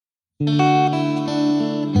Hey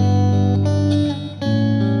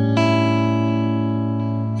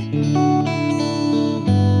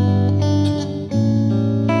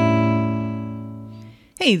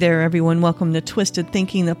there, everyone. Welcome to Twisted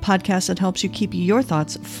Thinking, the podcast that helps you keep your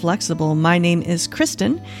thoughts flexible. My name is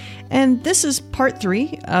Kristen, and this is part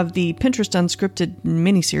 3 of the Pinterest Unscripted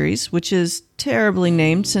miniseries, which is terribly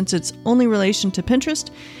named since its only relation to Pinterest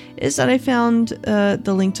is that I found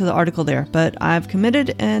the link to the article there, but I've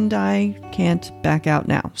committed and I can't back out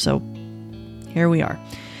now. So here we are.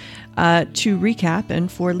 To recap,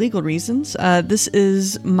 and for legal reasons, this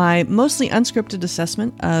is my mostly unscripted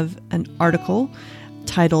assessment of an article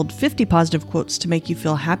titled 50 Positive Quotes to Make You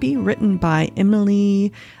Feel Happy, written by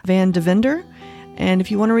Emily Van Devender. And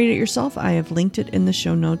if you want to read it yourself, I have linked it in the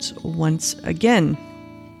show notes once again.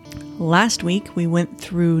 Last week, we went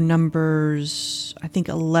through numbers, I think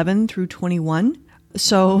 11 through 21.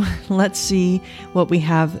 So let's see what we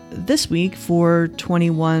have this week for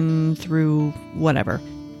 21 through whatever.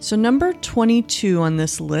 So number 22 on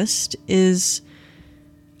this list is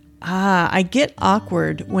I get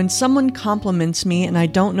awkward when someone compliments me and I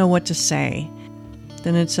don't know what to say.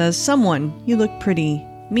 Then it says, someone, you look pretty.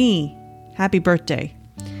 Me, happy birthday.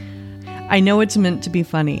 I know it's meant to be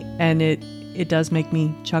funny, and it does make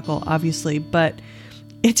me chuckle, obviously, but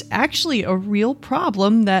it's actually a real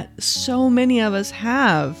problem that so many of us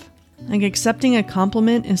have. Like, accepting a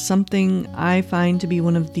compliment is something I find to be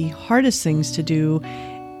one of the hardest things to do,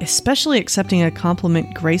 especially accepting a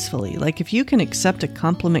compliment gracefully. Like, if you can accept a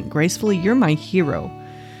compliment gracefully, you're my hero.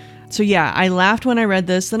 So yeah, I laughed when I read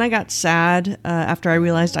this. Then I got sad after I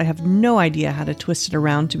realized I have no idea how to twist it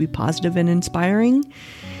around to be positive and inspiring,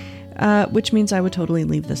 which means I would totally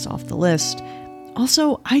leave this off the list.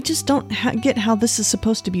 Also, I just don't get how this is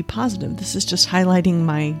supposed to be positive. This is just highlighting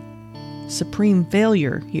my supreme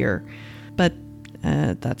failure here, but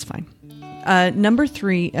that's fine. Number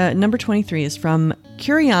 23 is from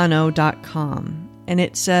Curiano.com, and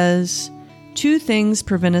it says, 2 things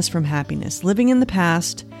prevent us from happiness: living in the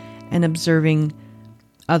past and observing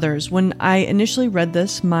others. When I initially read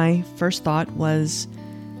this, my first thought was,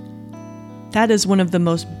 that is one of the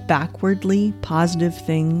most backwardly positive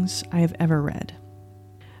things I have ever read.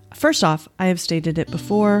 First off, I have stated it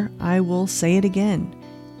before, I will say it again.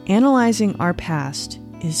 Analyzing our past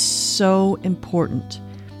is so important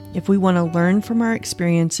if we want to learn from our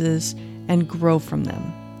experiences and grow from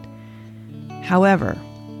them. However,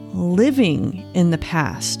 living in the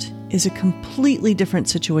past is a completely different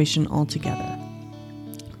situation altogether.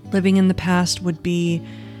 Living in the past would be,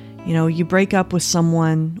 you break up with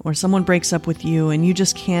someone or someone breaks up with you and you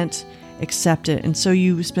just can't accept it. And so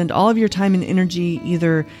you spend all of your time and energy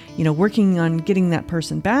either, working on getting that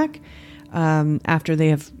person back after they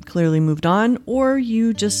have clearly moved on, or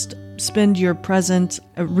you just spend your present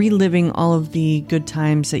reliving all of the good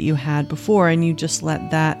times that you had before, and you just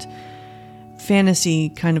let that fantasy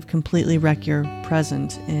kind of completely wreck your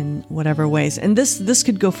present in whatever ways. And this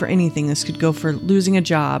could go for anything. This could go for losing a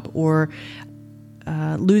job, or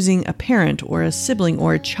losing a parent or a sibling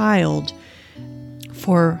or a child,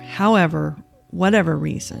 for whatever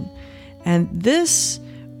reason. And this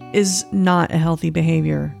is not a healthy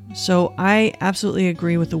behavior. So I absolutely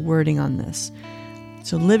agree with the wording on this.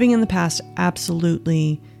 So living in the past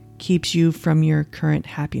absolutely keeps you from your current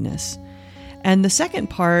happiness. And the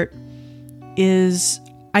second part is,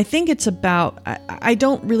 I think it's about, I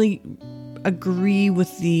don't really agree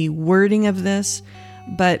with the wording of this,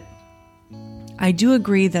 but I do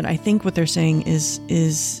agree that I think what they're saying is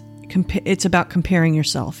it's about comparing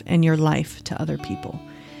yourself and your life to other people.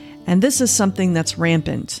 And this is something that's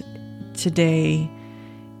rampant today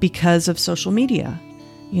because of social media.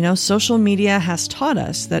 Social media has taught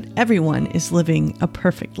us that everyone is living a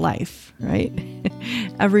perfect life, right?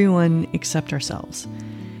 Everyone except ourselves.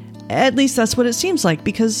 At least that's what it seems like,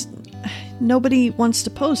 because nobody wants to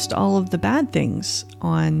post all of the bad things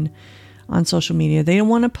on social media. They don't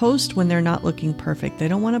want to post when they're not looking perfect. They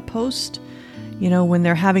don't want to post, when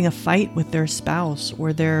they're having a fight with their spouse,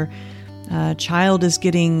 or their child is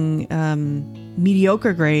getting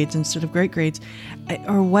mediocre grades instead of great grades,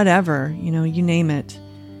 or whatever, you name it.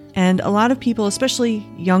 And a lot of people, especially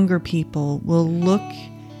younger people, will look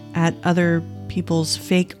at other people's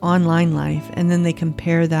fake online life, and then they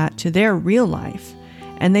compare that to their real life.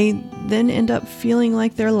 And they then end up feeling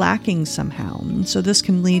like they're lacking somehow. And so this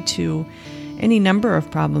can lead to any number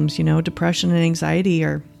of problems, depression and anxiety,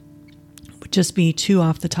 or would just be 2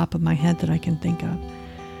 off the top of my head that I can think of.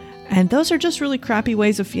 And those are just really crappy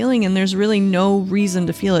ways of feeling, and there's really no reason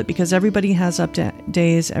to feel it, because everybody has up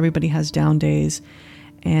days, everybody has down days.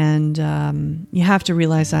 And you have to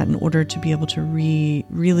realize that in order to be able to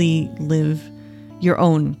really live your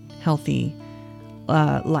own healthy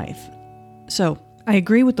life. So I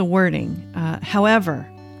agree with the wording. However,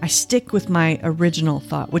 I stick with my original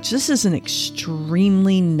thought, which this is an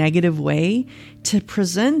extremely negative way to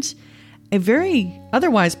present a very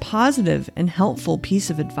otherwise positive and helpful piece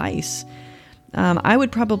of advice. I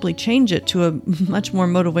would probably change it to a much more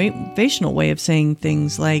motivational way of saying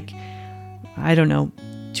things like, I don't know,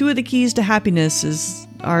 2 of the keys to happiness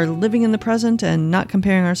are living in the present and not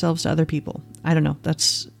comparing ourselves to other people. I don't know.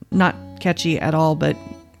 That's not catchy at all, but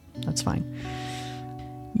that's fine.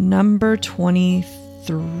 Number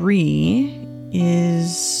 23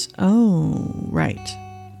 is, right.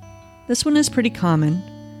 This one is pretty common.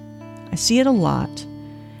 I see it a lot.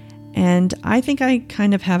 And I think I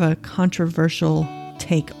kind of have a controversial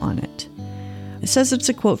take on it. It says it's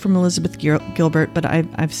a quote from Elizabeth Gilbert, but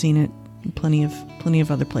I've seen it in plenty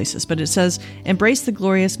of other places. But it says, "Embrace the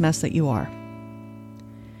glorious mess that you are."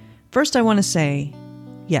 First, I want to say,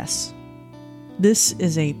 yes, this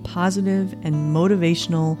is a positive and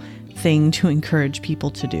motivational thing to encourage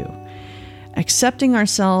people to do. Accepting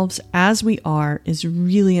ourselves as we are is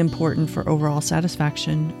really important for overall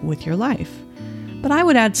satisfaction with your life. But I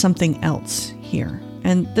would add something else here,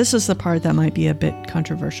 and this is the part that might be a bit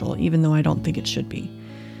controversial, even though I don't think it should be.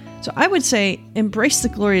 So I would say, embrace the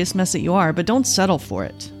glorious mess that you are, but don't settle for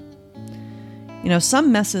it.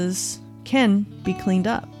 Some messes can be cleaned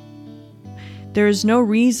up. There is no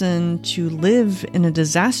reason to live in a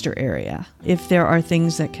disaster area if there are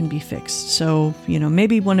things that can be fixed. So,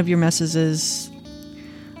 maybe one of your messes is,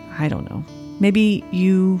 I don't know, maybe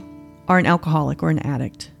you are an alcoholic or an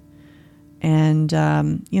addict. And,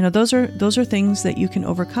 those are things that you can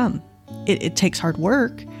overcome. It takes hard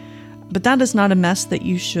work, but that is not a mess that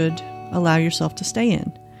you should allow yourself to stay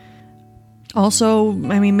in. Also,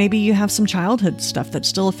 maybe you have some childhood stuff that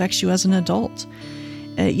still affects you as an adult.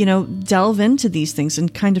 Delve into these things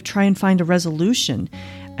and kind of try and find a resolution.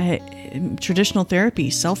 Traditional therapy,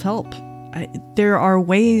 self-help. There are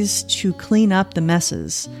ways to clean up the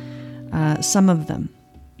messes, some of them.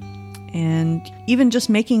 And even just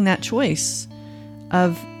making that choice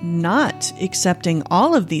of not accepting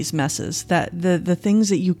all of these messes, that the things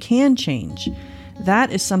that you can change,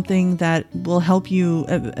 that is something that will help you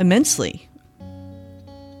immensely.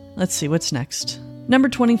 Let's see, what's next? Number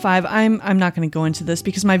 25, I'm not going to go into this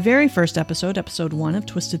because my very first episode 1 of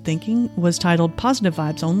Twisted Thinking, was titled Positive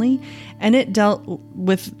Vibes Only, and it dealt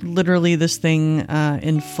with literally this thing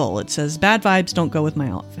in full. It says, bad vibes don't go with my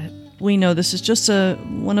outfit. We know this is just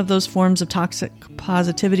one of those forms of toxic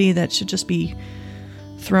positivity that should just be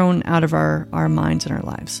thrown out of our minds and our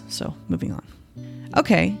lives. So, moving on.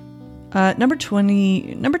 Okay, number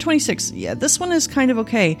 26. Yeah, this one is kind of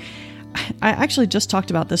okay. I actually just talked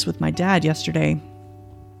about this with my dad yesterday.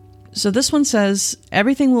 So this one says,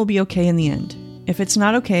 everything will be okay in the end. If it's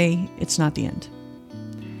not okay, it's not the end.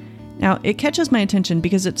 Now, it catches my attention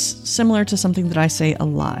because it's similar to something that I say a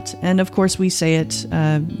lot. And of course, we say it,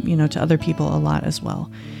 to other people a lot as well.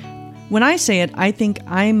 When I say it, I think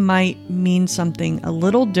I might mean something a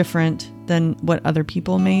little different than what other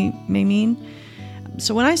people may mean.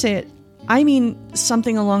 So when I say it, I mean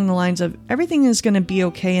something along the lines of everything is going to be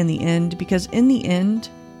okay in the end, because in the end,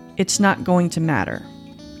 it's not going to matter.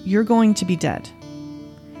 You're going to be dead.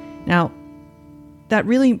 Now, that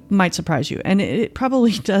really might surprise you, and it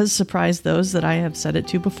probably does surprise those that I have said it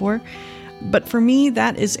to before. But for me,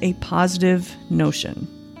 that is a positive notion.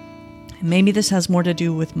 Maybe this has more to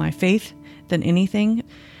do with my faith than anything.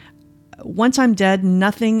 Once I'm dead,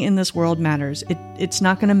 nothing in this world matters. It's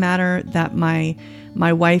not going to matter that my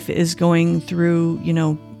wife is going through,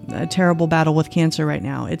 a terrible battle with cancer right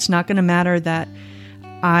now. It's not going to matter that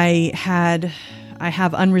I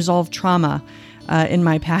have unresolved trauma in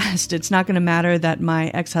my past. It's not going to matter that my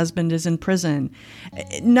ex-husband is in prison.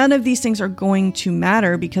 None of these things are going to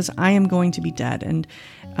matter because I am going to be dead. And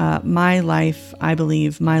my life, I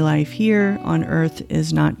believe, my life here on earth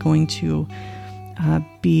is not going to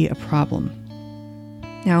be a problem.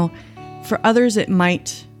 Now, for others, it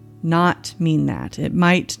might not mean that. It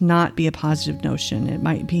might not be a positive notion. It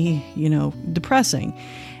might be, depressing.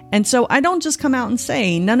 And so I don't just come out and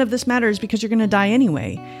say, none of this matters because you're going to die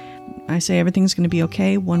anyway. I say everything's going to be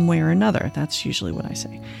okay one way or another. That's usually what I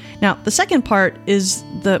say. Now, the second part is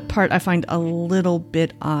the part I find a little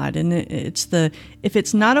bit odd. And it's if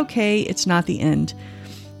it's not okay, it's not the end.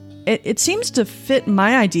 It seems to fit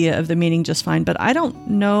my idea of the meaning just fine, but I don't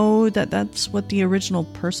know that that's what the original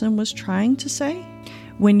person was trying to say.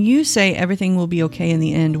 When you say everything will be okay in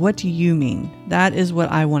the end, what do you mean? That is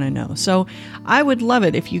what I want to know. So I would love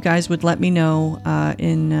it if you guys would let me know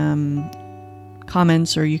in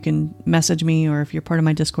comments, or you can message me, or if you're part of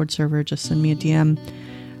my Discord server, just send me a DM.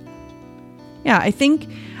 Yeah, I think,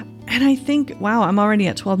 wow, I'm already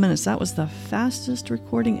at 12 minutes. That was the fastest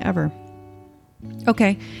recording ever.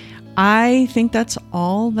 Okay, I think that's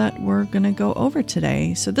all that we're going to go over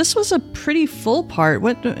today. So this was a pretty full part.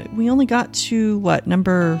 We only got to,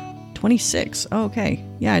 number 26? Oh, okay.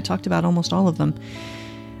 Yeah, I talked about almost all of them.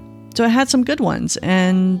 So I had some good ones,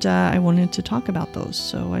 and I wanted to talk about those,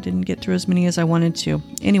 so I didn't get through as many as I wanted to.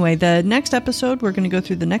 Anyway, the next episode, we're going to go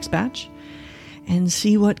through the next batch and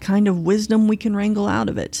see what kind of wisdom we can wrangle out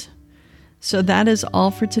of it. So that is all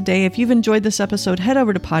for today. If you've enjoyed this episode, head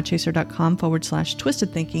over to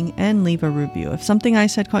podchaser.com/twistedthinking and leave a review. If something I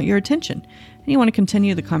said caught your attention and you want to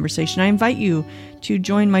continue the conversation, I invite you to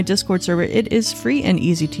join my Discord server. It is free and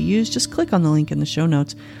easy to use. Just click on the link in the show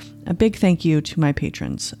notes. A big thank you to my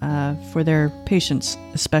patrons for their patience,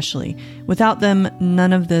 especially. Without them,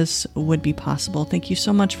 none of this would be possible. Thank you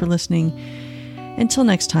so much for listening. Until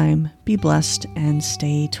next time, be blessed and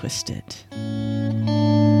stay twisted.